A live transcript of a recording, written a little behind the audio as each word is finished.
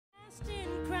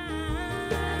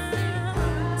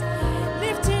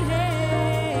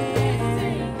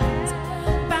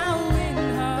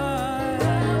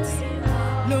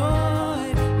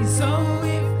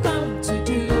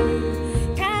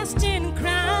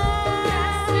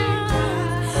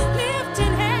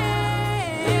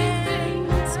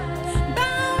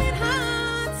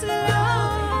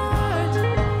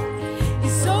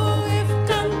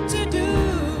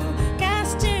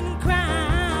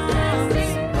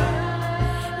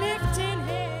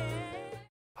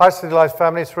Hi CityLife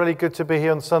family, it's really good to be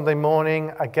here on Sunday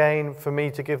morning again for me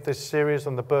to give this series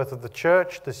on the birth of the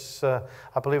church.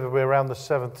 I believe we're around the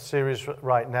 7th series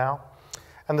right now.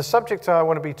 And the subject I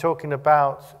want to be talking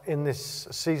about in this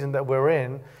season that we're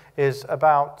in is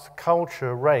about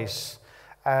culture, race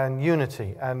and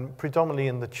unity, and predominantly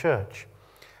in the church.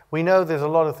 We know there's a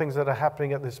lot of things that are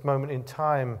happening at this moment in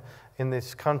time in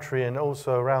this country and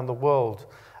also around the world.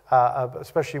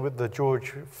 Especially with the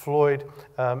George Floyd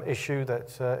issue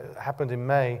that happened in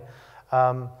May.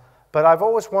 But I've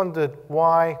always wondered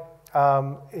why,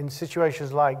 in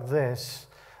situations like this,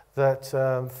 that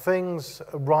things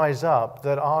rise up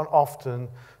that aren't often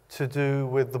to do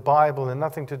with the Bible and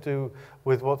nothing to do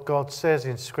with what God says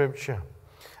in Scripture.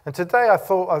 And today I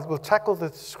thought I will tackle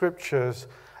the Scriptures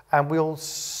and we'll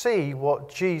see what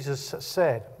Jesus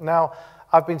said. Now,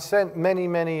 I've been sent many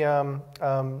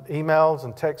emails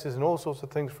and texts and all sorts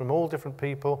of things from all different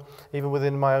people, even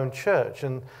within my own church.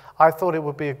 And I thought it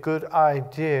would be a good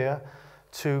idea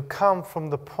to come from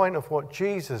the point of what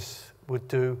Jesus would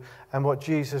do and what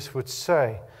Jesus would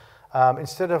say,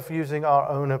 instead of using our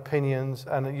own opinions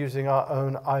and using our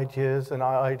own ideas and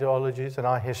our ideologies and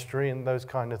our history and those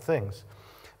kind of things.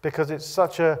 Because it's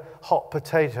such a hot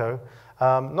potato,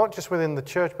 not just within the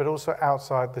church, but also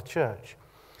outside the church.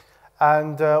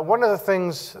 And one of the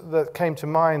things that came to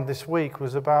mind this week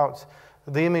was about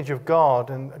the image of God,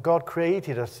 and God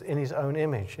created us in His own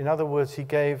image. In other words, He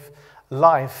gave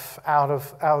life out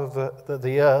of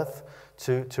the earth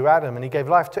to Adam, and He gave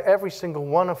life to every single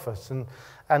one of us.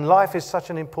 And life is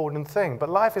such an important thing. But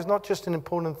life is not just an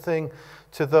important thing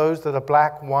to those that are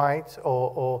black, white,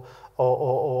 or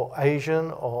Asian,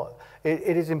 or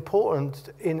it is important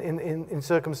in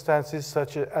circumstances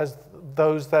such as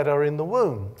those that are in the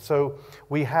womb. So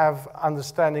we have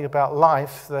understanding about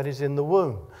life that is in the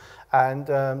womb.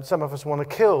 And some of us want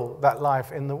to kill that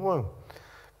life in the womb.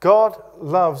 God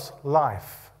loves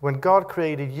life. When God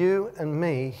created you and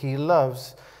me, He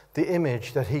loves the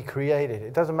image that He created.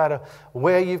 It doesn't matter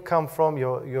where you've come from,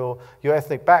 your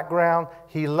ethnic background,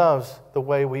 He loves the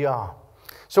way we are.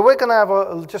 So we're going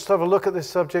to just have a look at this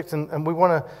subject, and we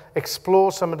want to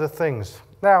explore some of the things.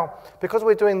 Now, because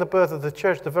we're doing the birth of the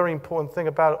church, the very important thing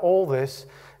about all this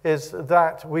is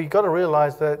that we got to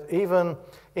realize that even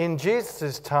in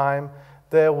Jesus' time,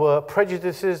 there were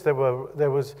prejudices, there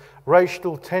was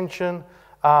racial tension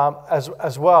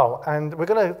as well, and we're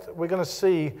going to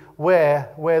see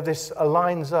where this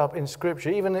aligns up in Scripture.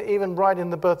 Even right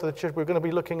in the birth of the church, we're going to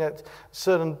be looking at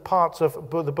certain parts of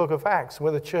the book of Acts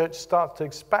where the church starts to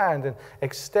expand and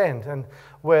extend, and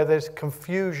where there's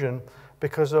confusion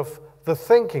because of the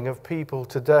thinking of people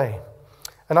today.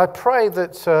 And I pray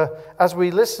that as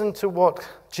we listen to what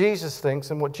Jesus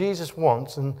thinks and what Jesus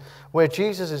wants and where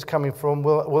Jesus is coming from,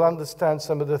 we'll understand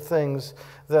some of the things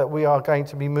that we are going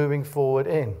to be moving forward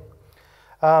in.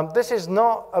 This is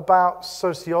not about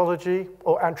sociology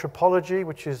or anthropology,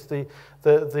 which is the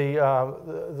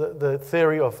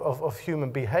theory of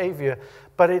human behavior,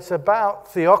 but it's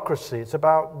about theocracy. It's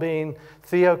about being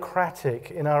theocratic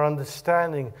in our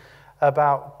understanding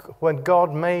about when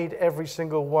God made every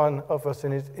single one of us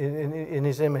in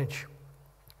His image.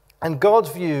 And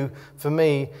God's view, for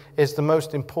me, is the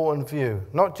most important view,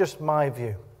 not just my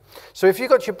view. So if you've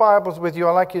got your Bibles with you,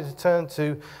 I'd like you to turn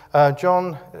to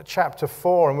John chapter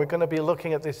 4, and we're going to be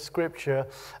looking at this scripture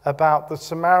about the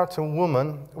Samaritan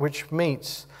woman which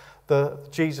meets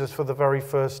Jesus for the very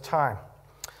first time.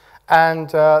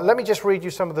 And let me just read you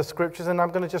some of the scriptures, and I'm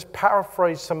going to just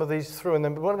paraphrase some of these through, and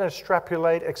then we're going to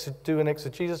extrapolate, do an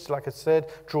exegesis, like I said,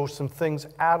 draw some things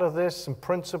out of this, some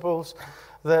principles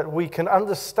that we can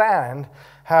understand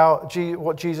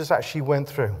what Jesus actually went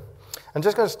through. I'm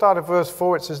just going to start at verse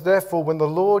 4. It says, "Therefore, when the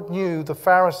Lord knew the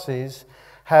Pharisees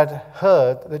had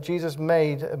heard that Jesus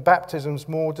made baptisms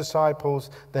more disciples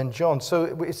than John." So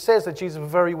it says that Jesus was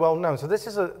very well known. So this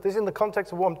is in the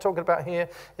context of what I'm talking about here,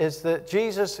 is that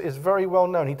Jesus is very well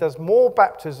known. He does more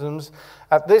baptisms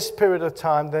at this period of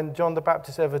time than John the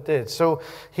Baptist ever did. So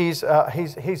he's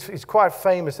quite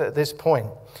famous at this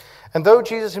point. And though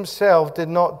Jesus himself did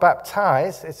not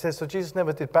baptize, it says, so Jesus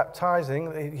never did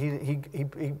baptizing.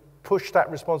 He pushed that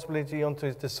responsibility onto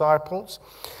his disciples.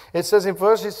 It says in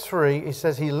verses 3, it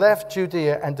says, "He left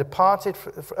Judea and departed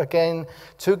again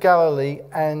to Galilee,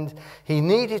 and he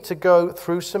needed to go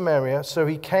through Samaria. So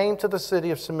he came to the city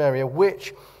of Samaria,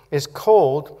 which is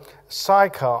called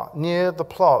Sychar, near the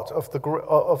plot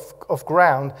of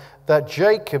ground that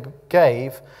Jacob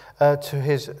gave to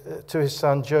his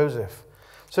son Joseph."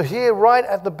 So here, right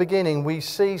at the beginning, we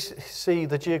see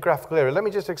the geographical area. Let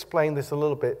me just explain this a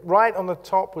little bit. Right on the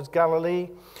top was Galilee.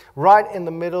 Right in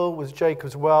the middle was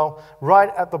Jacob's well. Right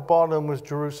at the bottom was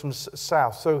Jerusalem's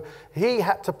south. So he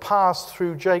had to pass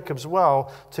through Jacob's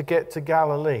well to get to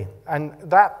Galilee. And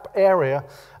that area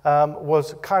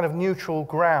was kind of neutral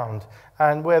ground,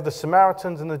 and where the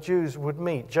Samaritans and the Jews would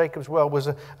meet. Jacob's well was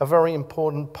a very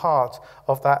important part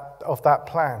of that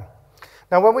plan.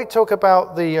 Now, when we talk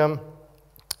about the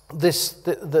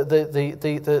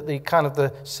kind of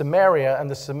the Samaria and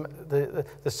the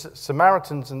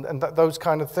Samaritans and those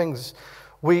kind of things,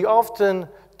 we often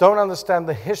don't understand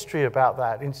the history about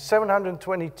that. In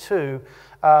 722,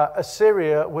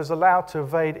 Assyria was allowed to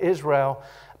invade Israel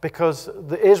because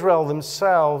Israel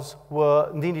themselves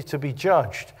needed to be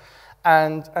judged.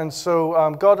 And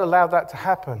so God allowed that to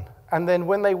happen. And then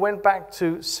when they went back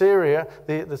to Syria,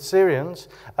 the Syrians,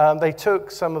 they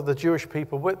took some of the Jewish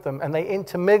people with them, and they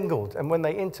intermingled. And when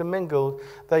they intermingled,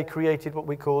 they created what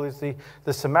we call is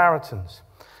the Samaritans.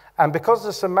 And because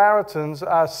the Samaritans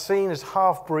are seen as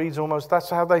half-breeds almost, that's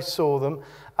how they saw them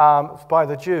by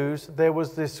the Jews, there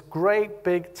was this great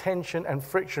big tension and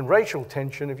friction, racial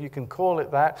tension, if you can call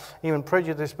it that, even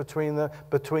prejudice between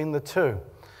the two.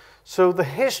 So the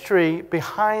history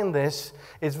behind this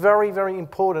is very, very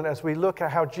important as we look at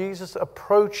how Jesus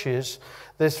approaches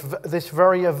this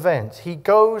very event. He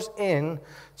goes in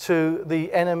to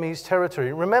the enemy's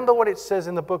territory. Remember what it says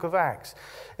in the book of Acts.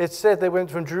 It said they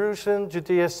went from Jerusalem,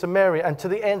 Judea, Samaria, and to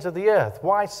the ends of the earth.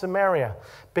 Why Samaria?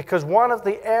 Because one of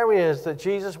the areas that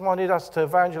Jesus wanted us to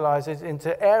evangelize is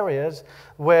into areas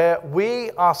where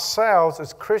we ourselves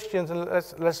as Christians, and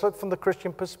let's look from the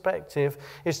Christian perspective,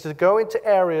 is to go into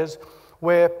areas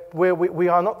where we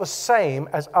are not the same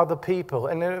as other people.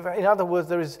 And in other words,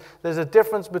 there's a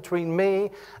difference between me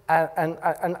and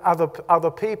other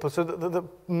people. So the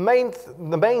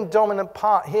main dominant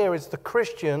part here is the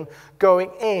Christian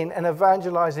going in and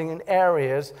evangelizing in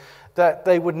areas that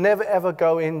they would never ever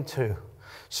go into.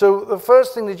 So the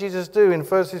first thing that Jesus do in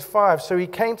verses 5, so he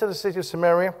came to the city of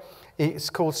Samaria. It's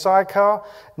called Sychar,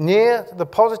 near the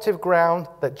positive ground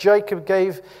that Jacob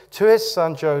gave to his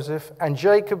son Joseph, and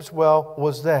Jacob's well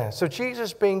was there. So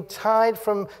Jesus, being tired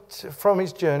from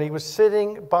his journey, was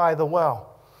sitting by the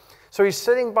well. So he's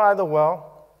sitting by the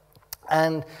well,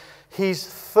 and he's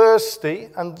thirsty,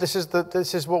 and this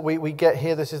is what we get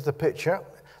here. This is the picture.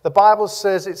 The Bible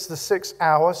says it's the 6th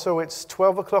hour, so it's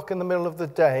 12 o'clock in the middle of the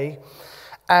day,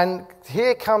 and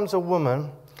here comes a woman,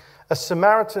 a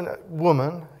Samaritan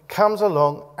woman, comes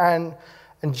along, and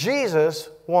Jesus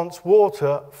wants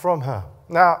water from her.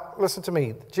 Now, listen to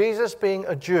me. Jesus, being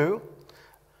a Jew,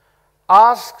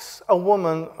 asks a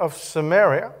woman of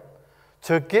Samaria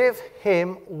to give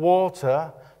him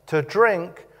water to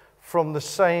drink from the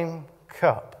same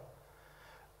cup.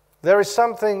 There is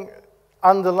something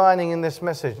underlining in this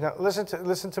message. Now,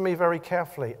 listen to me very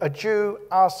carefully. A Jew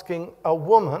asking a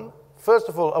woman, first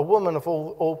of all, a woman of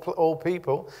all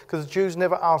people, because Jews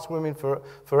never asked women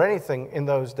for anything in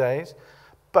those days.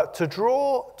 But to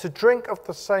drink of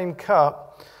the same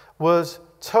cup was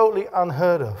totally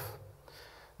unheard of.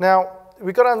 Now,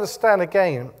 we've got to understand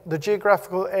again the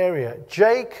geographical area.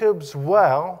 Jacob's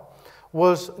well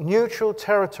was neutral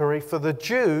territory for the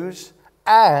Jews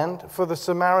and for the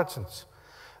Samaritans.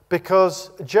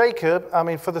 Because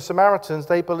for the Samaritans,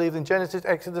 they believed in Genesis,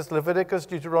 Exodus, Leviticus,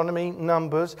 Deuteronomy,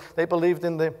 Numbers. They believed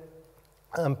in the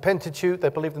Pentateuch. They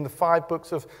believed in the 5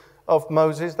 books of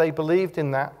Moses. They believed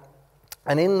in that.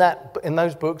 And in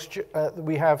those books,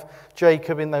 we have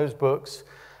Jacob in those books.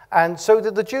 And so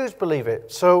did the Jews believe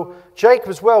it. So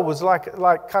Jacob's well was like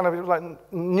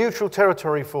neutral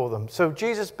territory for them. So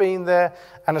Jesus being there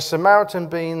and a Samaritan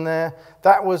being there,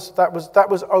 that was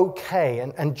okay.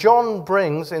 And John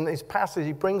brings in his passage,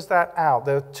 he brings that out.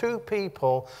 There are two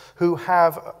people who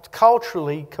have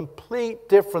culturally complete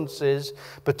differences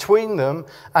between them,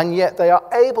 and yet they are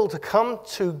able to come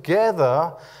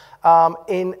together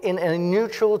in a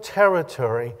neutral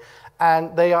territory.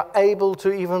 And they are able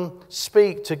to even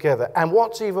speak together. And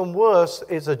what's even worse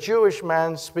is a Jewish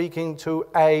man speaking to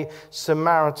a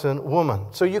Samaritan woman.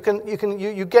 So you get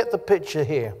the picture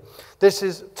here. This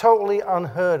is totally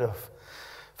unheard of.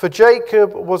 For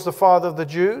Jacob was the father of the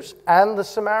Jews and the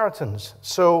Samaritans.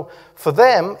 So for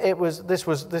them,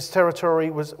 this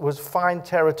territory was fine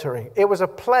territory. It was a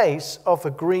place of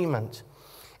agreement.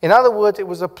 In other words, it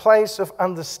was a place of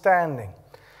understanding.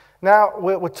 Now,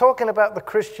 we're talking about the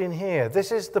Christian here.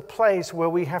 This is the place where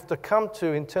we have to come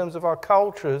to in terms of our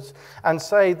cultures and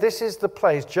say, this is the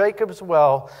place. Jacob's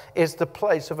well is the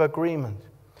place of agreement.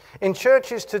 In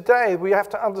churches today, we have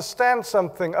to understand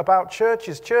something about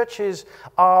churches. Churches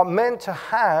are meant to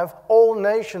have all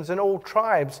nations and all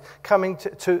tribes coming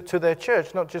to their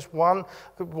church, not just one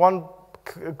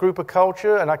group of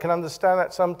culture, and I can understand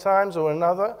that sometimes, or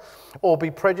another, or be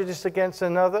prejudiced against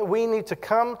another. We need to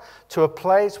come to a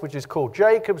place which is called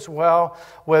Jacob's Well,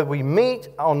 where we meet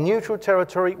on neutral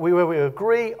territory, where we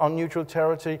agree on neutral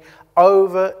territory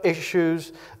over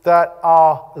issues that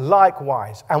are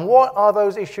likewise. And what are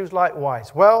those issues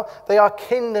likewise? Well, they are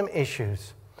kingdom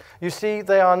issues. You see,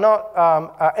 they are not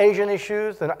Asian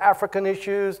issues, they're not African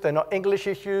issues, they're not English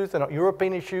issues, they're not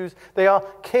European issues, they are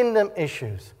kingdom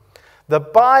issues. The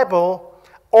Bible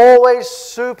always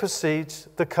supersedes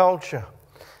the culture.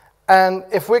 And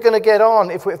if we're going to get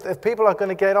on, if people are going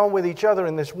to get on with each other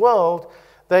in this world,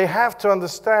 they have to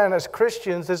understand as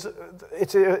Christians,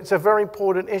 it's a very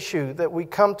important issue that we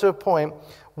come to a point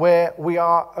where we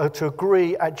are to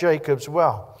agree at Jacob's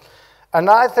Well. And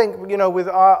I think, you know, with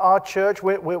our church,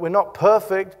 we're not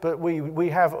perfect, but we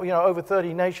have, you know, over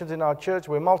 30 nations in our church.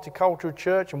 We're a multicultural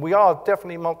church, and we are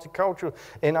definitely multicultural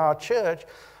in our church.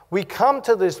 We come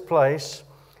to this place,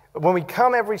 when we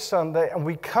come every Sunday, and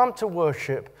we come to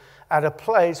worship at a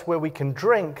place where we can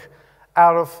drink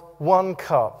out of one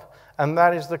cup, and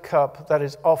that is the cup that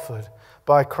is offered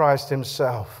by Christ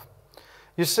himself.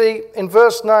 You see, in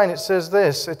verse 9 it says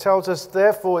this, it tells us,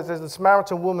 therefore, it says, the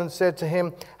Samaritan woman said to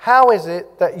him, how is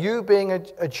it that you, being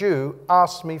a Jew,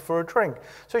 asked me for a drink?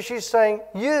 So she's saying,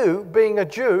 you, being a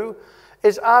Jew,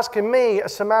 is asking me, a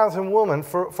Samaritan woman,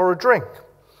 for a drink.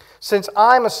 Since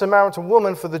I'm a Samaritan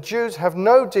woman, for the Jews have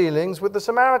no dealings with the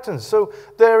Samaritans. So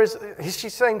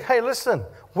she's saying, hey, listen,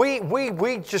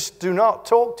 we just do not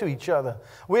talk to each other.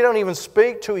 We don't even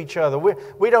speak to each other.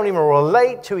 We don't even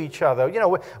relate to each other. You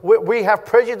know, we have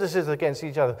prejudices against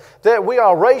each other. We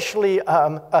are racially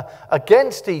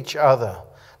against each other.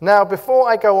 Now, before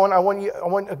I go on, I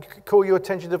want to call your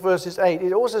attention to verses 8.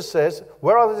 It also says,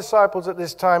 where are the disciples at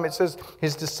this time? It says,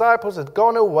 his disciples had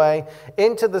gone away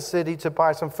into the city to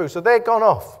buy some food. So they've gone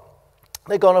off.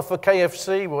 They've gone off for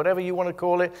KFC, whatever you want to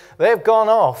call it. They've gone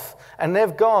off, and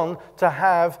they've gone to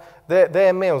have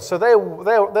their meals. So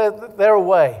they're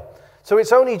away. So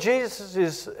it's only Jesus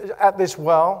is at this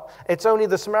well. It's only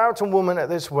the Samaritan woman at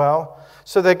this well.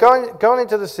 So they're going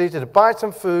into the city to buy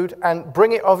some food and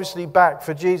bring it obviously back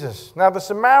for Jesus. Now the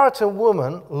Samaritan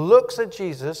woman looks at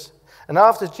Jesus, and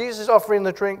after Jesus offering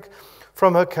the drink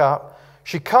from her cup,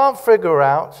 she can't figure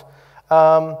out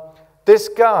this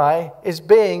guy is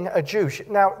being a Jew.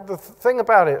 Now the thing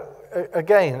about it,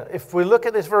 again, if we look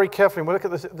at this very carefully, and we look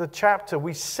at the chapter,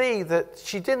 we see that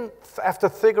she didn't have to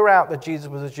figure out that Jesus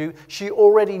was a Jew. She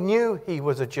already knew he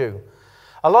was a Jew.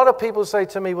 A lot of people say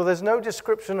to me, well, there's no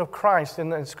description of Christ in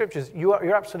the scriptures.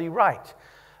 You're absolutely right.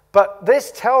 But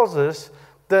this tells us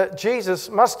that Jesus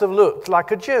must have looked like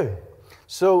a Jew.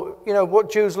 So, you know,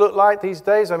 what Jews look like these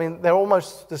days, I mean, they're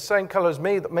almost the same color as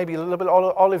me, maybe a little bit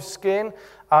olive skin,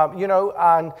 you know,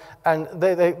 and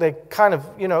they kind of,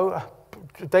 you know,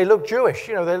 they look Jewish.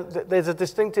 You know, there's a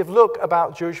distinctive look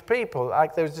about Jewish people,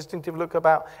 like there's a distinctive look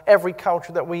about every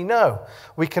culture that we know.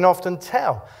 We can often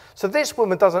tell. So this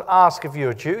woman doesn't ask if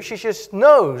you're a Jew. She just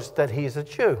knows that he's a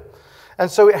Jew. And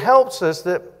so it helps us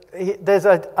that there's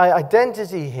an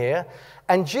identity here,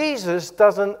 and Jesus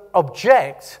doesn't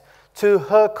object to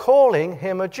her calling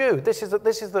him a Jew. This is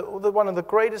one of the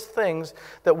greatest things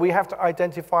that we have to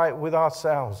identify with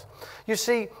ourselves. You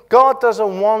see, God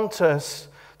doesn't want us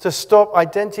to stop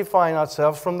identifying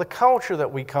ourselves from the culture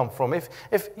that we come from.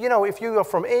 If you are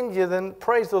from India, then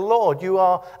praise the Lord, you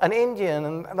are an Indian,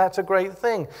 and that's a great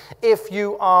thing. If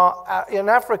you are an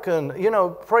African, you know,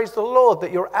 praise the Lord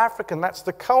that you're African. That's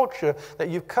the culture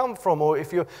that you've come from. Or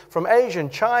if you're from Asia,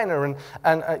 China,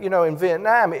 and you know, in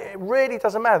Vietnam, it really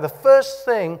doesn't matter. The first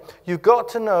thing you've got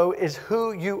to know is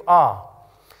who you are.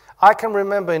 I can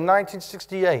remember in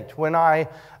 1968 when I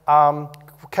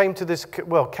came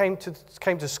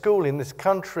to school in this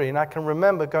country, and I can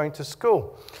remember going to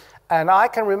school. And I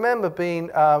can remember being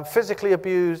physically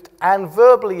abused and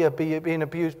verbally being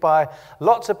abused by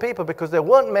lots of people because there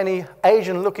weren't many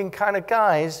Asian-looking kind of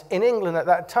guys in England at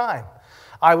that time.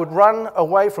 I would run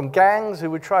away from gangs who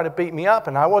would try to beat me up,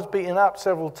 and I was beaten up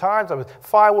several times.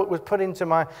 Firewood was put into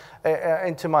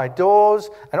my doors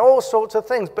and all sorts of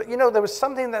things. But you know, there was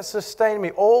something that sustained me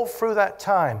all through that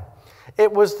time.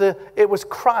 It was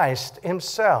Christ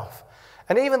himself.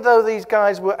 And even though these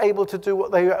guys were able to do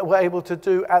what they were able to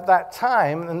do at that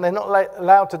time, and they're not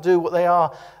allowed to do what they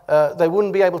are, they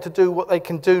wouldn't be able to do what they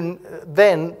can do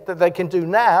then that they can do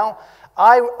now,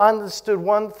 I understood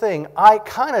one thing. I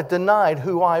kind of denied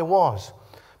who I was.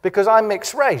 because I'm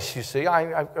mixed race, you see.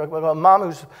 I've got a mum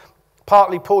who's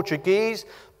partly Portuguese,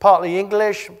 partly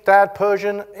English, dad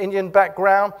Persian, Indian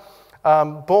background,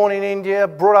 born in India,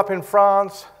 brought up in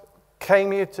France,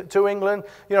 came here to England,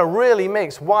 really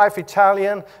mixed. Wife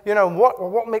Italian,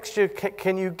 what mixture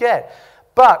can you get?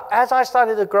 But as I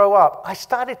started to grow up, I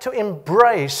started to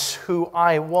embrace who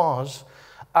I was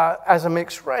as a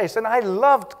mixed race. And I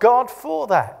loved God for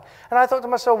that. And I thought to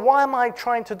myself, why am I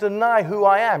trying to deny who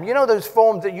I am? You know those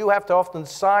forms that you have to often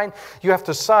sign? You have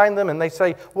to sign them and they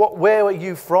say, where are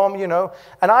you from,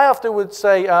 And I often would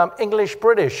say English,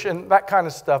 British, and that kind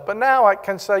of stuff. But now I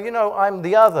can say, I'm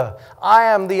the other. I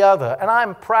am the other. And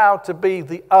I'm proud to be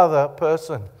the other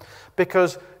person.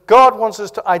 Because God wants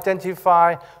us to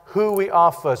identify who we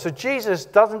are first. So Jesus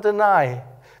doesn't deny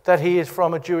that he is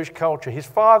from a Jewish culture. His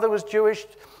father was Jewish,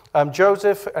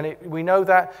 Joseph, and we know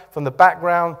that from the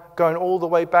background going all the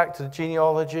way back to the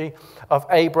genealogy of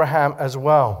Abraham as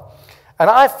well. And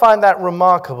I find that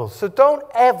remarkable. So don't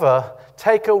ever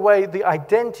take away the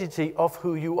identity of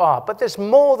who you are. But there's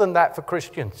more than that for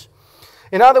Christians.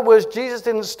 In other words, Jesus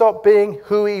didn't stop being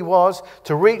who he was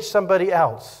to reach somebody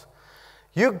else.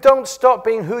 You don't stop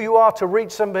being who you are to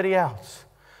reach somebody else.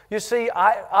 You see,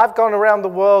 I've gone around the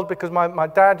world because my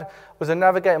dad was a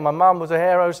navigator, my mum was a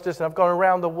air hostess, and I've gone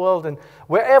around the world, and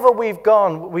wherever we've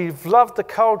gone, we've loved the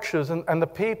cultures and the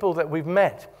people that we've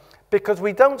met, because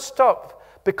we don't stop.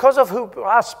 Because of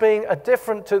us being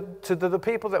different to the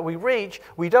people that we reach,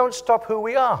 we don't stop who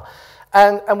we are.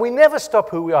 And we never stop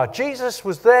who we are. Jesus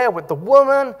was there with the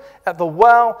woman at the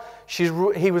well. He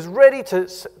was ready to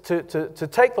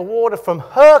take the water from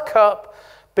her cup,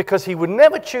 because he would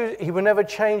never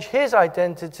change his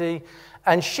identity,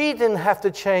 and she didn't have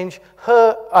to change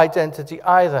her identity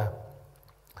either.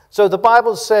 So the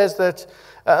Bible says that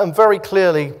very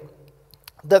clearly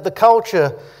that the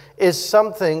culture is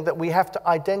something that we have to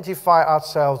identify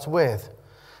ourselves with.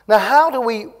 Now, how do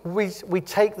we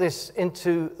take this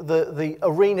into the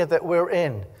arena that we're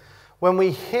in? When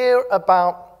we hear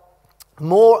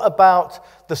more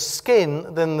about the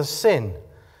skin than the sin.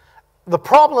 The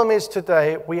problem is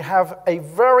today we have a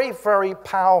very, very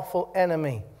powerful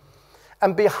enemy.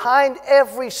 And behind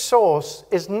every source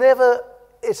it's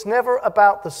never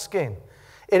about the skin.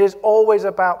 It is always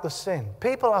about the sin.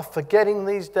 People are forgetting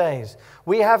these days.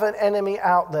 We have an enemy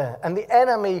out there, and the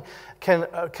enemy can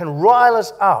rile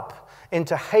us up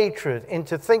into hatred,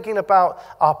 into thinking about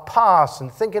our past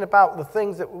and thinking about the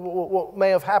things that what may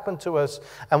have happened to us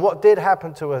and what did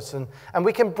happen to us. And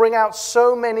we can bring out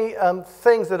so many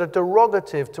things that are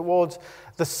derogative towards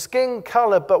the skin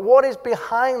color, but what is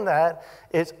behind that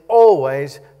is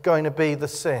always going to be the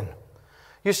sin.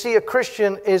 You see, a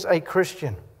Christian is a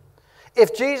Christian.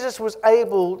 If Jesus was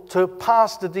able to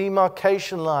pass the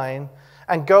demarcation line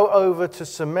and go over to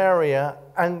Samaria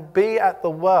and be at the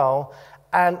well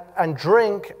and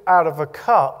drink out of a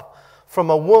cup from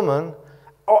a woman,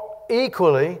 or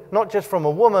equally, not just from a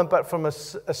woman, but from a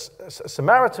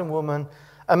Samaritan woman,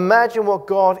 imagine what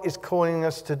God is calling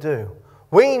us to do.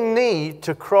 We need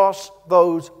to cross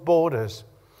those borders.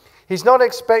 He's not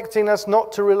expecting us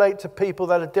not to relate to people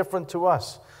that are different to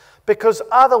us, because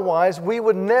otherwise we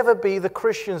would never be the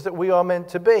Christians that we are meant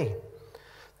to be.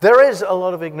 There is a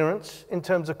lot of ignorance in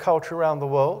terms of culture around the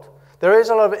world. There is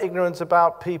a lot of ignorance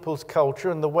about people's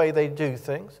culture and the way they do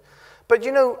things. But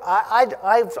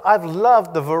I've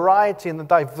loved the variety and the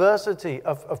diversity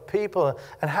of people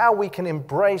and how we can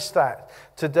embrace that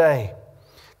today.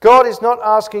 God is not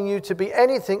asking you to be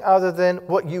anything other than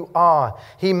what you are.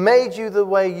 He made you the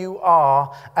way you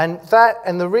are, and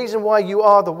the reason why you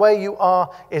are the way you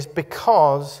are is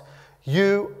because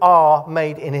you are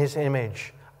made in His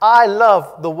image. I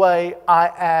love the way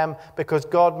I am because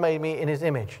God made me in His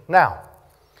image. Now,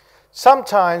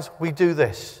 sometimes we do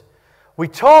this. We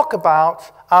talk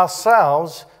about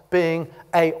ourselves being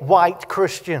a white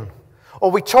Christian, or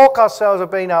we talk ourselves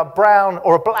of being a brown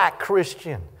or a black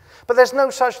Christian. But there's no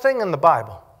such thing in the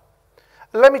Bible.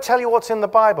 Let me tell you what's in the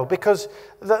Bible, because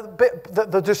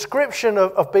the description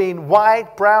of being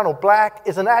white, brown, or black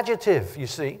is an adjective, you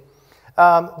see.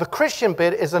 The Christian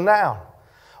bit is a noun.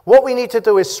 What we need to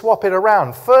do is swap it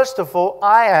around. First of all,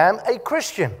 I am a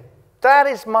Christian. That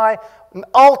is my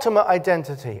ultimate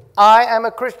identity. I am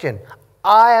a Christian.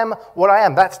 I am what I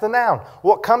am. That's the noun.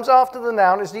 What comes after the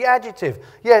noun is the adjective.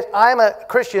 Yes, I am a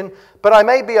Christian, but I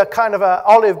may be a kind of an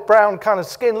olive brown kind of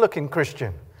skin-looking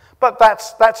Christian. But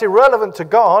that's irrelevant to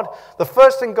God. The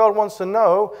first thing God wants to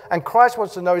know, and Christ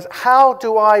wants to know, is how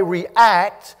do I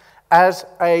react as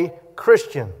a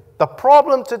Christian? The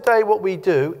problem today, what we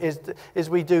do is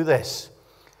we do this.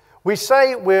 We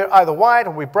say we're either white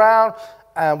or we're brown,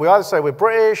 and we either say we're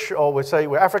British, or we say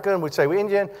we're African, we say we're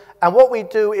Indian. And what we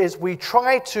do is we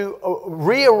try to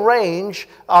rearrange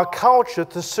our culture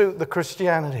to suit the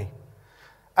Christianity.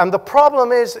 And the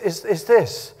problem is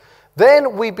this.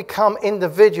 Then we become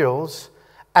individuals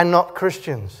and not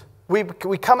Christians. We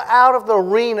come out of the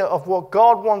arena of what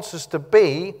God wants us to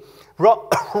be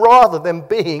rather than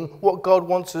being what God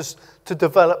wants us to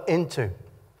develop into.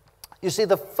 You see,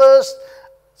 the first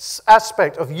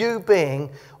aspect of you being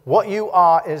what you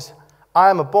are is, I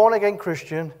am a born-again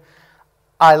Christian.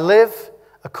 I live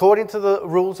according to the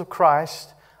rules of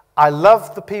Christ. I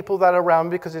love the people that are around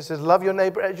me, because it says, love your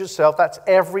neighbor as yourself. That's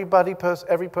every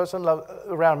person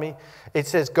around me. It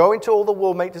says, go into all the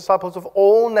world, make disciples of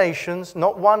all nations,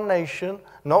 not one nation,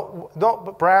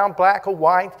 not brown, black, or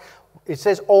white. It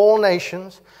says all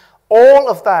nations. All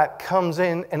of that comes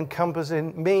in,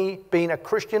 encompassing me being a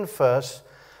Christian first,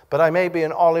 but I may be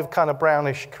an olive kind of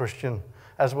brownish Christian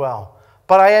as well.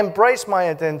 But I embrace my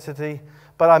identity,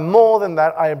 but I'm more than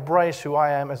that. I embrace who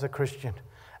I am as a Christian.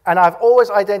 And I've always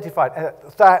identified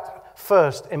that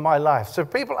first in my life. So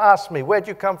people ask me, where do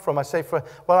you come from? I say,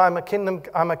 well, I'm a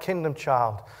kingdom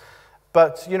child.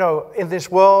 But, you know, in this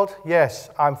world, yes,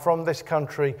 I'm from this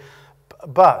country,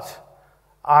 but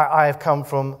I have come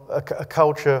from a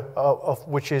culture of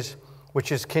which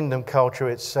is kingdom culture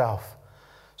itself.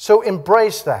 So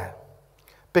embrace that,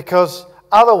 because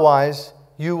otherwise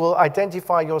you will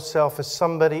identify yourself as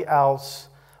somebody else,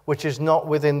 which is not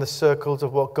within the circles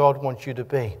of what God wants you to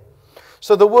be.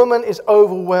 So the woman is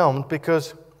overwhelmed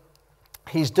because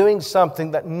he's doing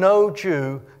something that no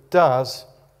Jew does,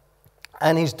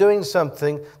 and he's doing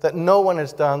something that no one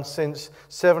has done since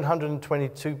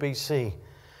 722 BC.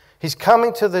 He's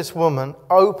coming to this woman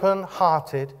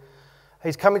open-hearted.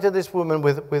 He's coming to this woman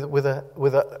with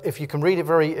a, if you can read it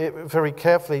very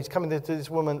carefully, he's coming to this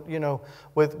woman, you know,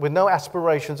 with no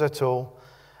aspirations at all.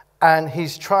 And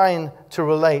he's trying to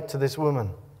relate to this woman.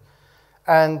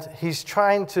 And he's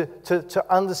trying to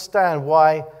understand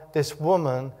why this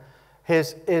woman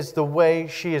is the way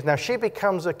she is. Now, she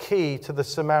becomes a key to the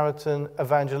Samaritan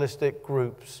evangelistic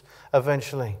groups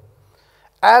eventually.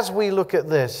 As we look at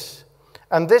this,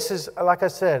 and this is, like I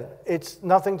said, it's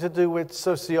nothing to do with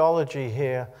sociology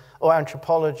here or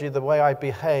anthropology, the way I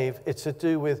behave. It's to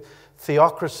do with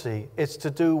theocracy. It's to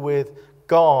do with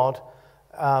God,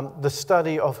 the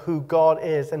study of who God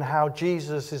is and how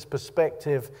Jesus'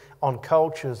 perspective on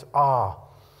cultures are.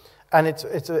 And it's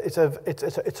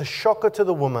a shocker to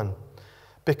the woman,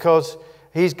 because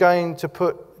he's going to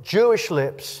put Jewish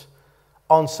lips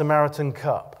on Samaritan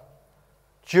cup.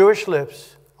 Jewish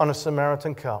lips on a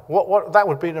Samaritan cup. That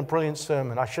would be a brilliant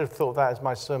sermon. I should have thought that as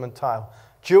my sermon title.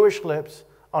 Jewish lips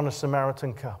on a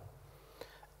Samaritan cup.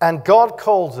 And God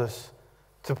calls us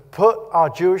to put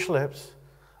our Jewish lips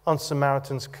on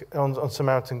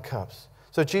Samaritan cups.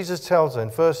 So Jesus tells her in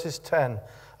verses 10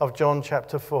 of John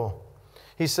chapter 4.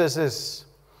 He says this.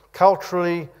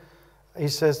 Culturally, he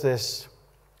says this.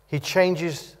 He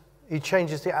changes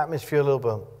the atmosphere a little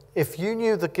bit. If you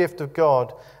knew the gift of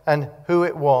God and who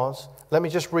it was, let me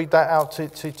just read that out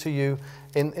to you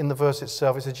in the verse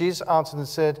itself. It says, Jesus answered and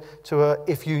said to her,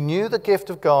 if you knew the gift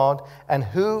of God and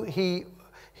who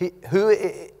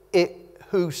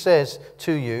says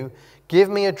to you, give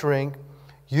me a drink,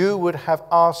 you would have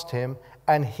asked him,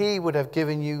 and he would have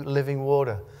given you living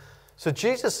water. So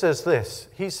Jesus says this.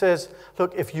 He says,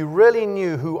 look, if you really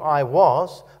knew who I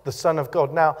was, the Son of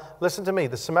God. Now, listen to me.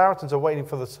 The Samaritans are waiting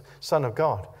for the Son of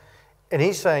God. And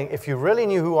he's saying, if you really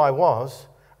knew who I was,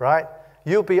 right,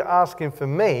 you'll be asking for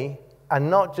me, and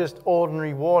not just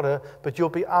ordinary water, but you'll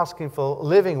be asking for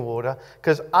living water,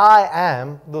 because I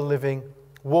am the living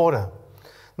water.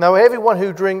 Now, everyone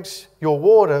who drinks your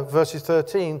water, verses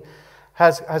 13,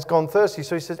 has gone thirsty.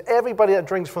 So he says, everybody that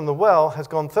drinks from the well has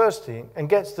gone thirsty and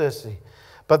gets thirsty.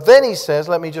 But then he says,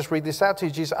 let me just read this out to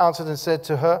you. Jesus answered and said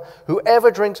to her,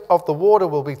 whoever drinks of the water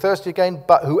will be thirsty again,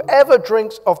 but whoever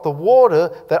drinks of the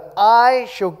water that I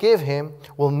shall give him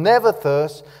will never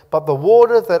thirst, but the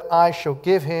water that I shall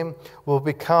give him will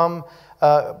become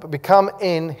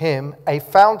in him a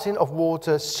fountain of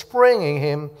water, springing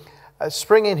him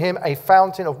a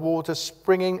fountain of water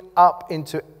springing up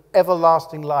into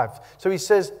everlasting life. So he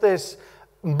says this,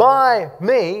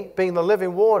 me, being the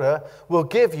living water, will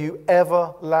give you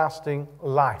everlasting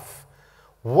life.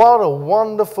 What a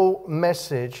wonderful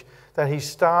message that he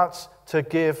starts to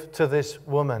give to this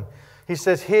woman. He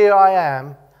says, here I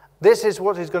am. This is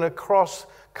what is going to cross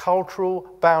cultural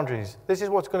boundaries. This is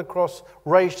what's going to cross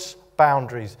race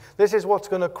boundaries. This is what's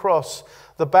going to cross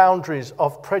the boundaries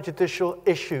of prejudicial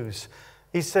issues.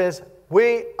 He says,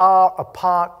 We are a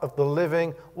part of the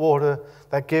living water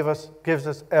that gives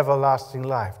us everlasting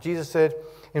life. Jesus said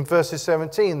in verses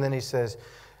 17, then he says,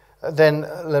 then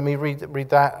let me read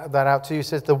that out to you. He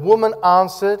says, the woman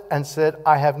answered and said,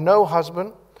 I have no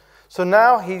husband. So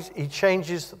now he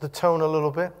changes the tone a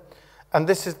little bit. And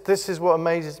this is what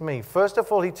amazes me. First of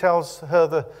all, he tells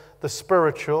her the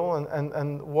spiritual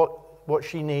and what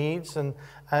she needs and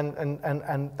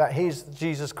that he's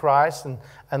Jesus Christ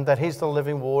and that he's the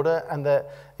living water, and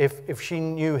that if she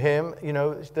knew him,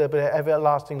 there'll be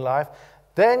everlasting life.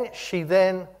 Then she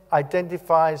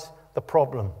identifies the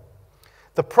problem.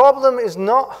 The problem is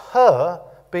not her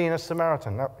being a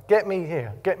Samaritan. Now, get me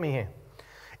here.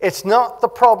 It's not the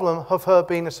problem of her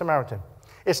being a Samaritan.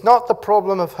 It's not the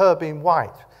problem of her being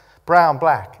white, brown,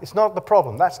 black. It's not the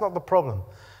problem. That's not the problem.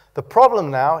 The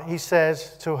problem now, he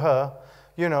says to her,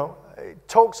 it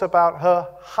talks about her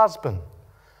husband.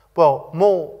 Well,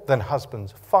 more than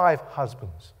husbands, 5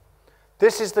 husbands.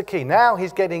 This is the key. Now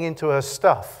he's getting into her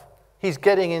stuff. He's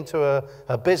getting into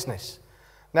her business.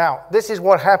 Now, this is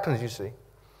what happens, you see.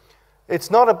 It's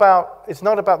not about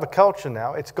the culture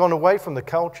now. It's gone away from the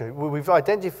culture. We've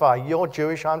identified, you're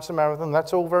Jewish, I'm Samaritan,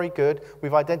 that's all very good.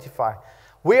 We've identified.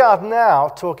 We are now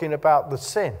talking about the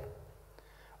sin.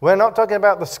 We're not talking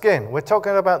about the skin. We're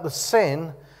talking about the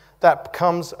sin that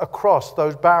comes across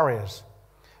those barriers.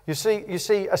 You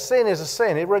see, a sin is a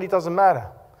sin. It really doesn't matter.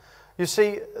 You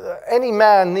see, any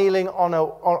man kneeling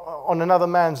on another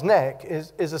man's neck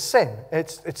is a sin.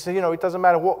 It doesn't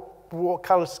matter what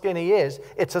color skin he is.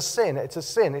 It's a sin. It's a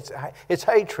sin. It's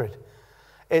hatred.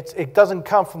 It doesn't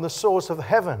come from the source of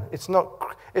heaven. It's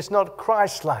not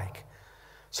Christ-like.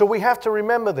 So we have to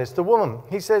remember this. The woman,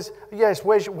 he says, yes,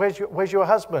 where's your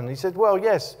husband? He said, well,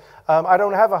 yes, I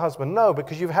don't have a husband. No,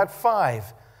 because you've had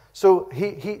 5. So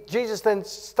Jesus then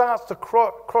starts to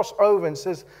cross over and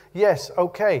says, yes,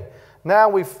 okay. Now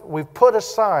we've put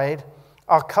aside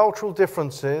our cultural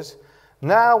differences.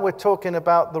 Now we're talking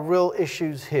about the real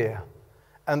issues here.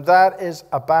 And that is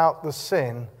about the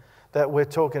sin that we're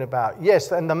talking about.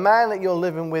 Yes, and the man that you're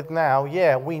living with now,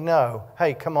 yeah, we know.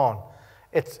 Hey, come on.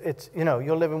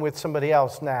 You're living with somebody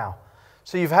else now.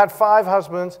 So you've had 5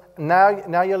 husbands,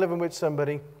 now you're living with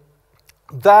somebody.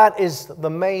 That is the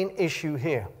main issue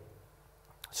here.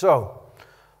 So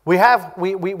we've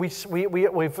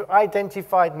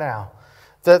identified now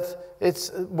that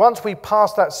it's once we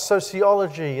pass that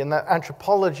sociology and that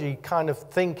anthropology kind of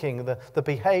thinking, the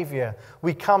behavior,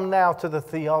 we come now to the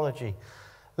theology.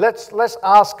 Let's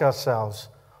ask ourselves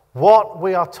what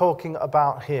we are talking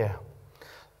about here.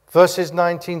 Verses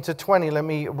 19 to 20, let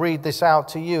me read this out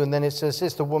to you. And then it says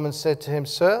this, the woman said to him,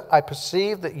 Sir, I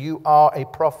perceive that you are a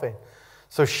prophet.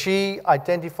 So she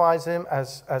identifies him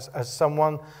as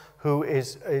someone who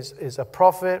is a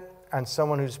prophet and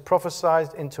someone who's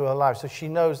prophesied into her life. So she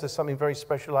knows there's something very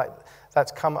special like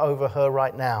that's come over her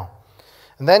right now.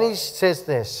 And then he says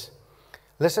this.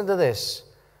 Listen to this.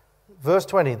 Verse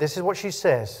 20, this is what she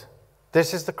says.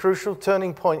 This is the crucial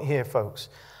turning point here, folks.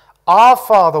 Our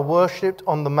father worshipped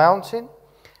on the mountain,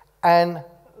 and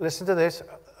listen to this,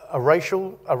 a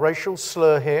racial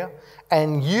slur here,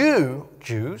 and you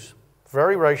Jews,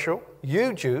 very racial,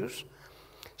 you Jews,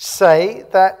 say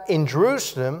that in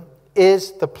Jerusalem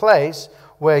is the place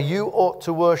where you ought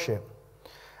to worship.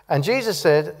 And Jesus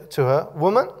said to her,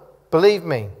 Woman, believe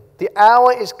me, the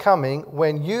hour is coming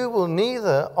when you will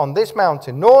neither on this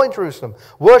mountain nor in Jerusalem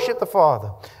worship the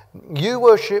Father. You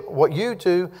worship what you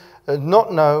do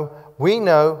not know. We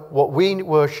know what we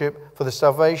worship, for the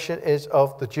salvation is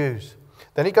of the Jews.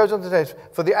 Then he goes on to say,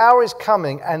 for the hour is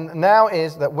coming, and now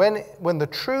is that when the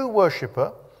true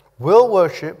worshipper will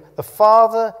worship the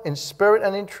Father in spirit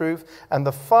and in truth, and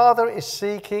the Father is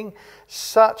seeking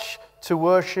such to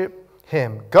worship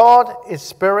him. God is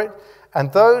spirit,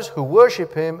 and those who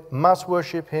worship him must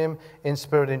worship him in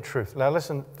spirit and truth. Now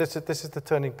listen, this is the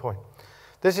turning point.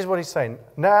 This is what he's saying.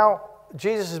 Now,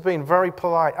 Jesus has been very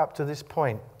polite up to this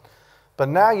point, but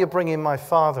now you're bringing my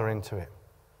Father into it.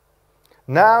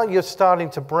 Now you're starting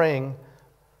to bring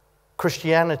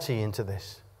Christianity into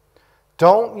this.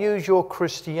 Don't use your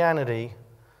Christianity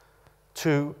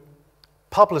to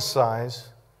publicize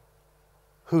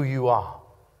who you are.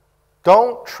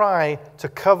 Don't try to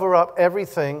cover up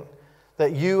everything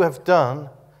that you have done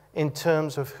in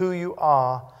terms of who you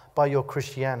are by your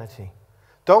Christianity.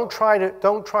 Don't try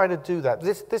to do that.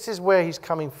 This is where he's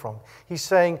coming from. She's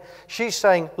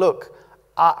saying, look,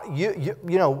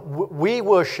 we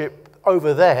worship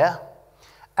over there.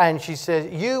 And she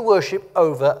says, you worship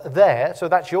over there. So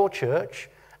that's your church.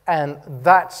 And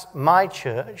that's my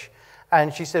church.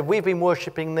 And she said, we've been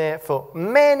worshiping there for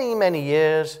many, many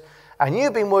years. And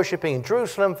you've been worshiping in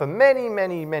Jerusalem for many,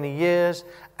 many, many years,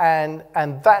 and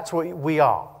that's what we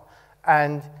are.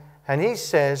 And he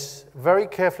says, very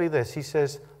carefully this, he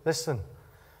says, listen,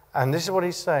 and this is what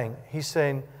he's saying. He's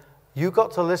saying, you've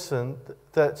got to listen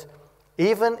that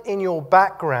even in your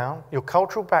background, your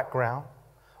cultural background,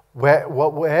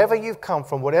 wherever you've come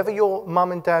from, whatever your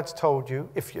mum and dad's told you,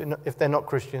 if they're not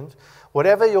Christians,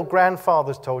 whatever your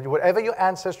grandfathers told you, whatever your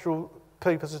ancestral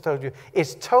people have told you,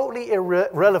 it's totally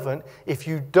irrelevant if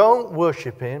you don't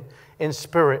worship him in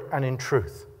spirit and in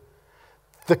truth.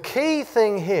 The key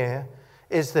thing here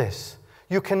is this.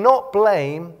 You cannot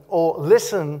blame or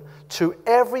listen to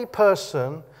every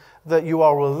person that you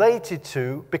are related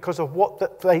to because of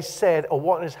what they said or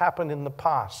what has happened in the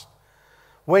past.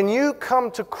 When you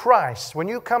come to Christ, when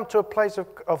you come to a place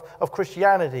of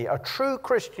Christianity, a true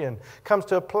Christian comes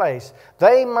to a place,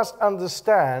 they must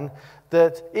understand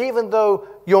that even though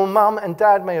your mum and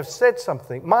dad may have said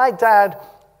something, my dad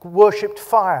worshipped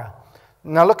fire.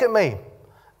 Now look at me.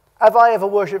 Have I ever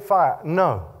worshipped fire?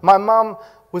 No. My mum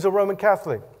was a Roman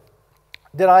Catholic.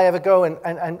 Did I ever go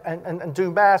and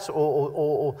do mass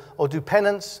or do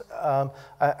penance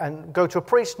and go to a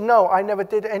priest? No, I never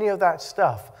did any of that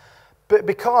stuff. But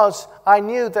because I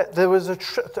knew that there was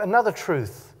another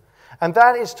truth, and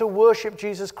that is to worship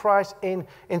Jesus Christ in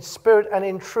spirit and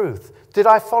in truth. Did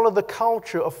I follow the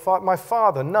culture of my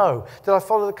father? No. Did I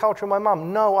follow the culture of my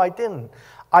mum? No, I didn't.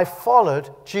 I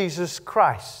followed Jesus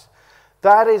Christ.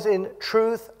 That is in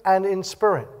truth and in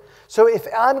spirit. So if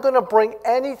I'm going to bring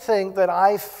anything that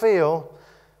I feel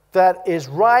that is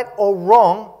right or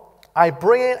wrong, I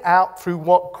bring it out through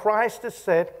what Christ has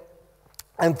said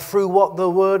and through what the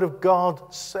Word of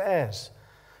God says.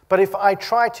 But if I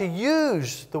try to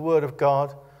use the Word of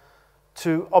God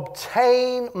to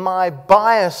obtain my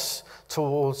bias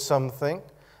towards something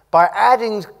by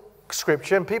adding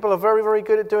Scripture, and people are very, very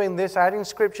good at doing this, adding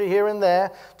Scripture here and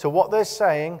there to what they're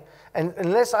saying, and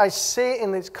unless I see it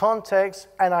in its context,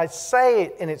 and I say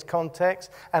it in its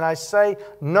context, and I say,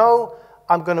 no,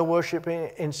 I'm going to worship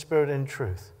in spirit and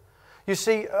truth. You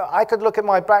see, I could look at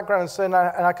my background and say, and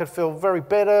I could feel very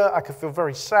bitter, I could feel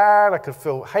very sad, I could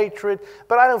feel hatred,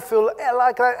 but I don't feel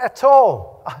like that at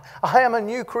all. I am a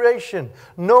new creation,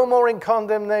 no more in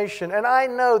condemnation, and I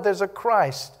know there's a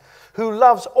Christ who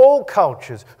loves all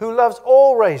cultures, who loves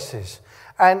all races.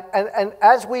 And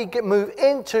as we move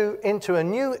into a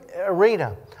new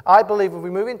arena, I believe if we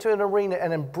move into an arena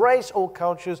and embrace all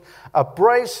cultures,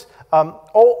 embrace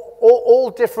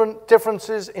all different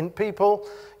differences in people.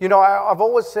 You know, I've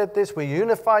always said this, we're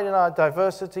unified in our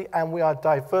diversity and we are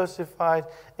diversified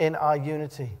in our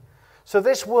unity. So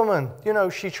this woman, you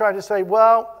know, she tried to say,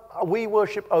 well, we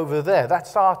worship over there.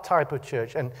 That's our type of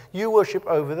church. And you worship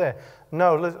over there.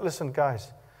 No, listen,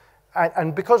 guys.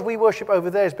 And because we worship over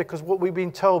there is because what we've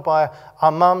been told by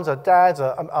our mums, our dads,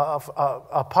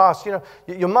 our past. You know,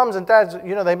 your mums and dads,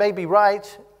 you know, they may be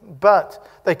right, but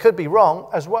they could be wrong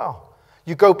as well.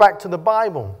 You go back to the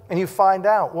Bible and you find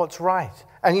out what's right.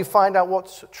 And you find out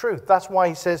what's truth. That's why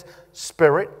he says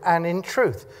spirit and in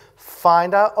truth.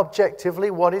 Find out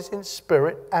objectively what is in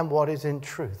spirit and what is in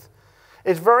truth.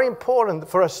 It's very important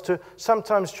for us to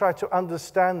sometimes try to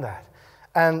understand that.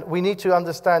 And we need to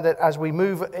understand that as we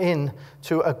move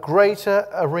into a greater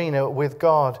arena with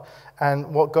God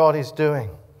and what God is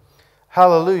doing.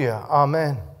 Hallelujah.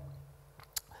 Amen.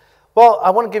 Well,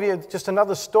 I want to give you just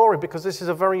another story because this is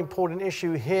a very important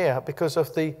issue here because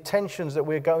of the tensions that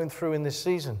we're going through in this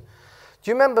season.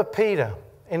 Do you remember Peter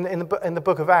in the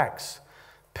book of Acts?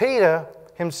 Peter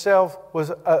himself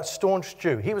was a staunch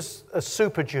Jew. He was a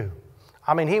super Jew.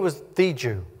 I mean, he was the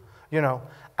Jew, you know.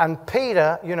 And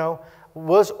Peter, you know,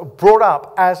 was brought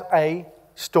up as a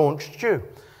staunch Jew.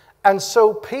 And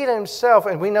so Peter himself,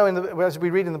 and we know as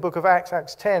we read in the book of Acts,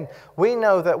 Acts 10, we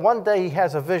know that one day he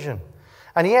has a vision.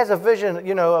 And he has a vision,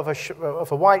 you know,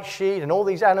 of a white sheet and all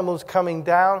these animals coming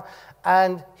down.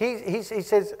 And he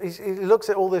says, he looks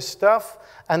at all this stuff.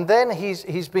 And then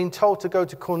he's been told to go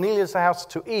to Cornelius' house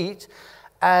to eat.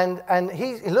 And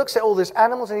he looks at all these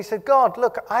animals and he said, God,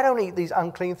 look, I don't eat these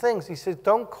unclean things. He says,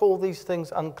 don't call these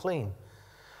things unclean.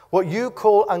 What you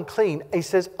call unclean, he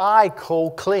says, I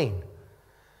call clean.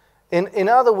 In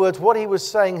other words, what he was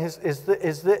saying is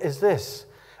this.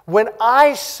 When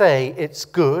I say it's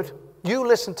good, you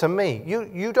listen to me.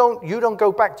 You don't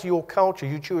go back to your culture,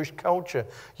 your Jewish culture.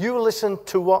 You listen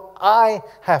to what I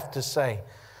have to say.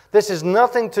 This is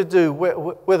nothing to do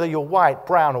with whether you're white,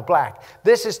 brown, or black.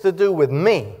 This is to do with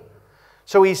me.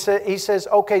 So he says,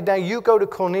 okay, now you go to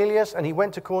Cornelius. And he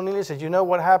went to Cornelius, said, you know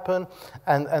what happened?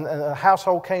 And the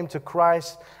household came to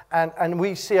Christ. And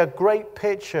we see a great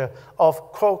picture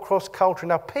of cross-culture.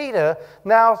 Now, Peter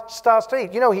now starts to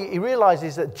eat. You know, he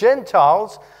realizes that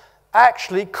Gentiles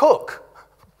actually cook.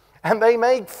 And they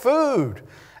make food.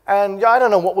 And I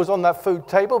don't know what was on that food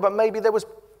table, but maybe there was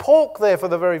pork there for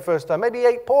the very first time. Maybe he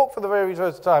ate pork for the very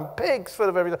first time. Pigs for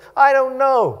the very first time. I don't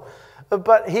know.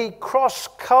 But he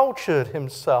cross-cultured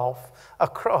himself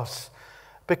across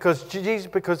because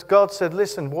God said,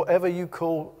 listen, whatever you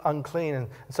call unclean, and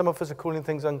some of us are calling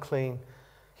things unclean,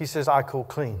 he says, I call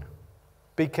clean.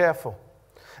 Be careful.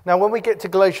 Now, when we get to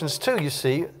Galatians 2, you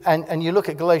see, and you look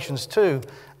at Galatians 2,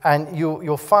 and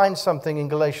you'll find something in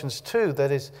Galatians 2 that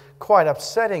is quite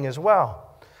upsetting as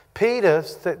well. Peter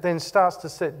then starts to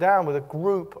sit down with a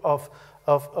group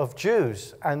of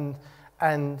Jews, and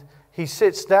he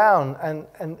sits down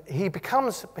and he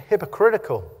becomes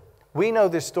hypocritical. We know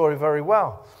this story very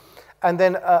well. And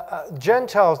then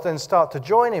Gentiles then start to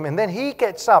join him. And then he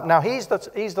gets up. Now he's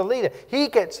the leader. He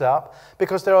gets up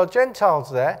because there are Gentiles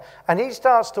there. And he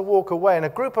starts to walk away. And a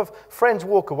group of friends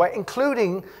walk away,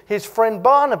 including his friend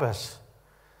Barnabas.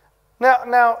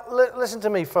 Now listen to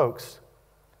me, folks.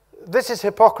 This is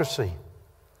hypocrisy.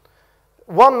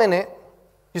 1 minute,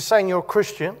 you're saying you're a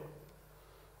Christian.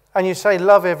 And you say,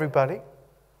 love everybody,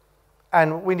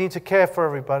 and we need to care for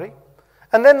everybody.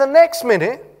 And then the next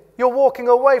minute, you're walking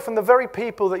away from the very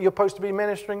people that you're supposed to be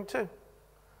ministering to.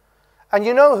 And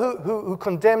you know who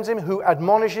condemns him, who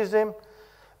admonishes him?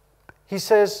 He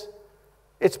says,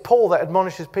 it's Paul that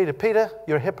admonishes Peter. Peter,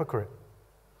 you're a hypocrite.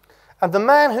 And the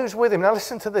man who's with him, now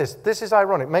listen to this. This is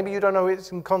ironic. Maybe you don't know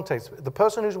it's in context. The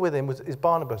person who's with him is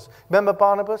Barnabas. Remember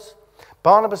Barnabas?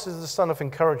 Barnabas is the son of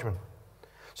encouragement.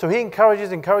 So he encourages.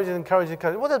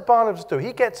 What does Barnabas do?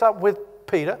 He gets up with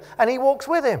Peter and he walks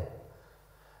with him.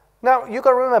 Now, you've got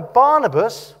to remember,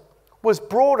 Barnabas was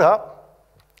brought up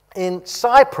in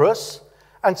Cyprus,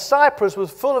 and Cyprus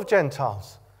was full of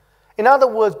Gentiles. In other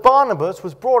words, Barnabas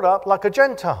was brought up like a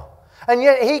Gentile. And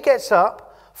yet he gets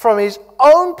up from his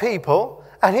own people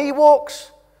and he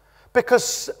walks,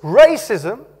 because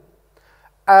racism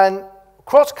and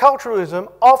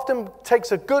cross-culturalism often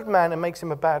takes a good man and makes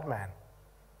him a bad man.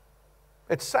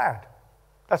 It's sad.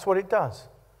 That's what it does.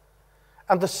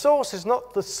 And the source is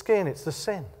not the skin, it's the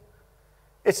sin.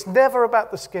 It's never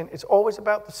about the skin, it's always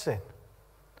about the sin.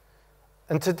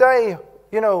 And today,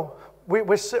 you know,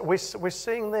 we're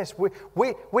seeing this.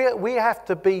 We have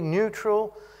to be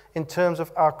neutral in terms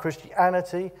of our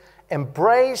Christianity,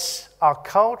 embrace our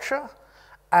culture,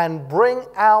 and bring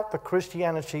out the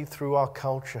Christianity through our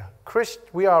culture.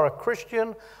 We are a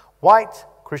Christian white,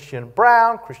 Christian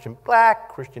brown, Christian black,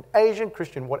 Christian Asian,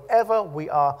 Christian whatever, we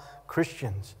are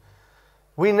Christians.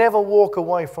 We never walk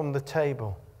away from the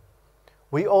table.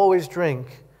 We always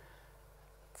drink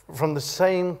from the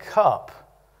same cup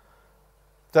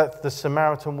that the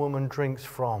Samaritan woman drinks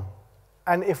from.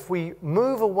 And if we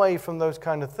move away from those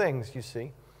kind of things, you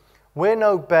see, we're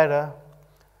no better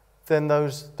than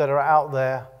those that are out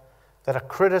there that are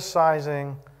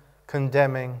criticizing,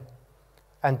 condemning,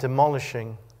 and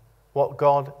demolishing what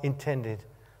God intended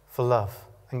for love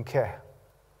and care.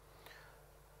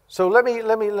 So let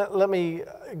me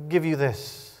give you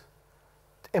this.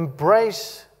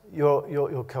 Embrace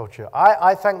your culture.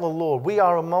 I thank the Lord. We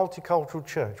are a multicultural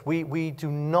church. We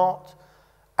do not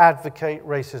advocate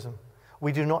racism.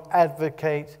 We do not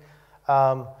advocate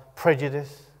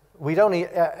prejudice. We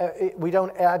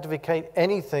don't advocate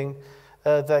anything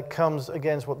that comes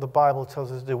against what the Bible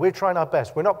tells us to do. We're trying our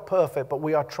best. We're not perfect, but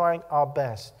we are trying our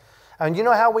best. And you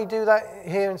know how we do that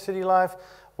here in CityLife?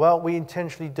 Well, we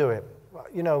intentionally do it.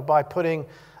 You know, by putting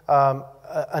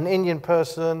an Indian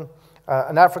person,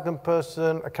 an African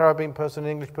person, a Caribbean person,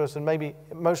 an English person, maybe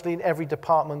mostly in every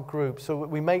department group. So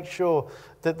we make sure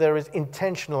that there is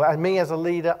intentional. And me as a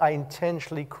leader, I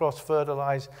intentionally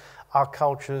cross-fertilize our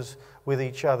cultures with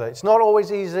each other. It's not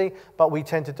always easy, but we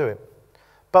tend to do it.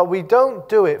 But we don't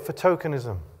do it for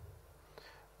tokenism.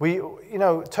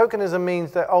 Tokenism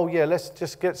means that, oh yeah, let's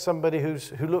just get somebody who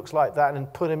looks like that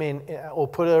and put him in or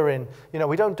put her in. You know,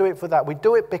 we don't do it for that. We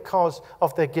do it because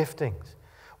of their giftings.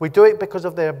 We do it because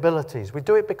of their abilities. We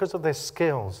do it because of their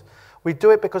skills. We do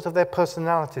it because of their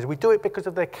personalities. We do it because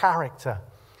of their character.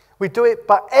 We do it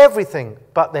by everything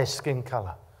but their skin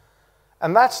color.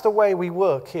 And that's the way we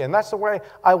work here. And that's the way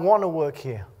I want to work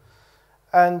here.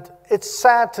 And it's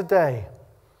sad today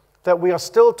that we are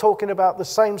still talking about the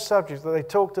same subjects that they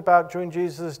talked about during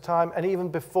Jesus' time, and even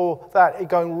before that,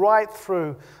 going right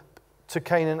through to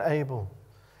Cain and Abel.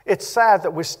 It's sad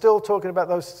that we're still talking about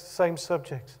those same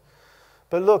subjects.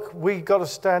 But look, we got to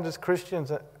stand as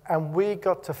Christians, and we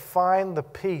got to find the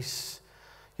peace.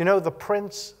 You know, the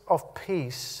Prince of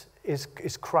Peace is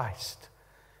Christ.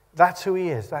 That's who he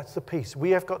is. That's the peace.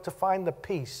 We have got to find the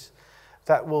peace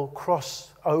that will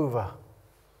cross over.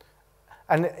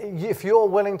 And if you're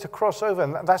willing to cross over,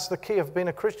 and that's the key of being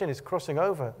a Christian, is crossing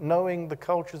over, knowing the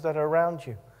cultures that are around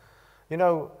you. You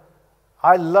know,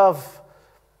 I love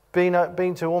being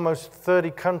to almost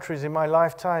 30 countries in my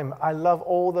lifetime. I love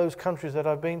all those countries that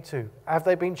I've been to. Have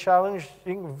they been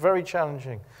challenging? Very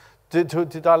challenging.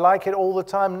 Did I like it all the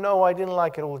time? No, I didn't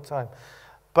like it all the time.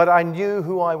 But I knew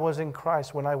who I was in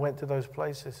Christ when I went to those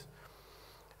places.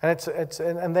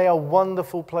 And they are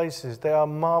wonderful places. They are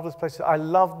marvelous places. I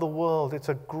love the world. It's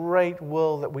a great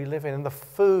world that we live in. And the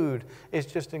food is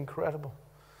just incredible.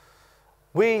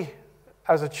 We,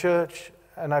 as a church,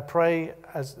 and I pray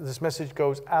as this message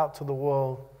goes out to the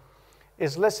world,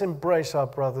 is let's embrace our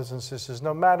brothers and sisters,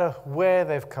 no matter where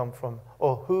they've come from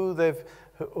or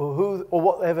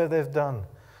whatever they've done.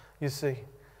 You see,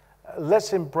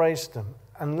 let's embrace them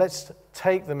and let's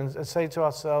take them and say to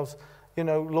ourselves, you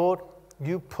know, Lord,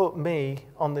 you put me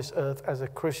on this earth as a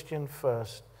Christian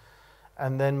first,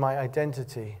 and then my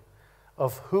identity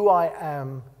of who I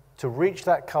am to reach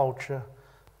that culture.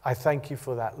 I thank you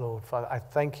for that, Lord. Father, I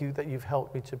thank you that you've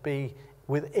helped me to be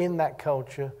within that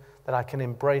culture, that I can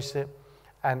embrace it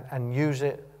and use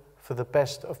it for the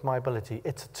best of my ability.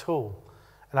 It's a tool,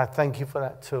 and I thank you for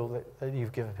that tool that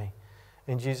you've given me.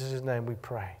 In Jesus' name we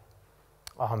pray.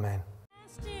 Amen.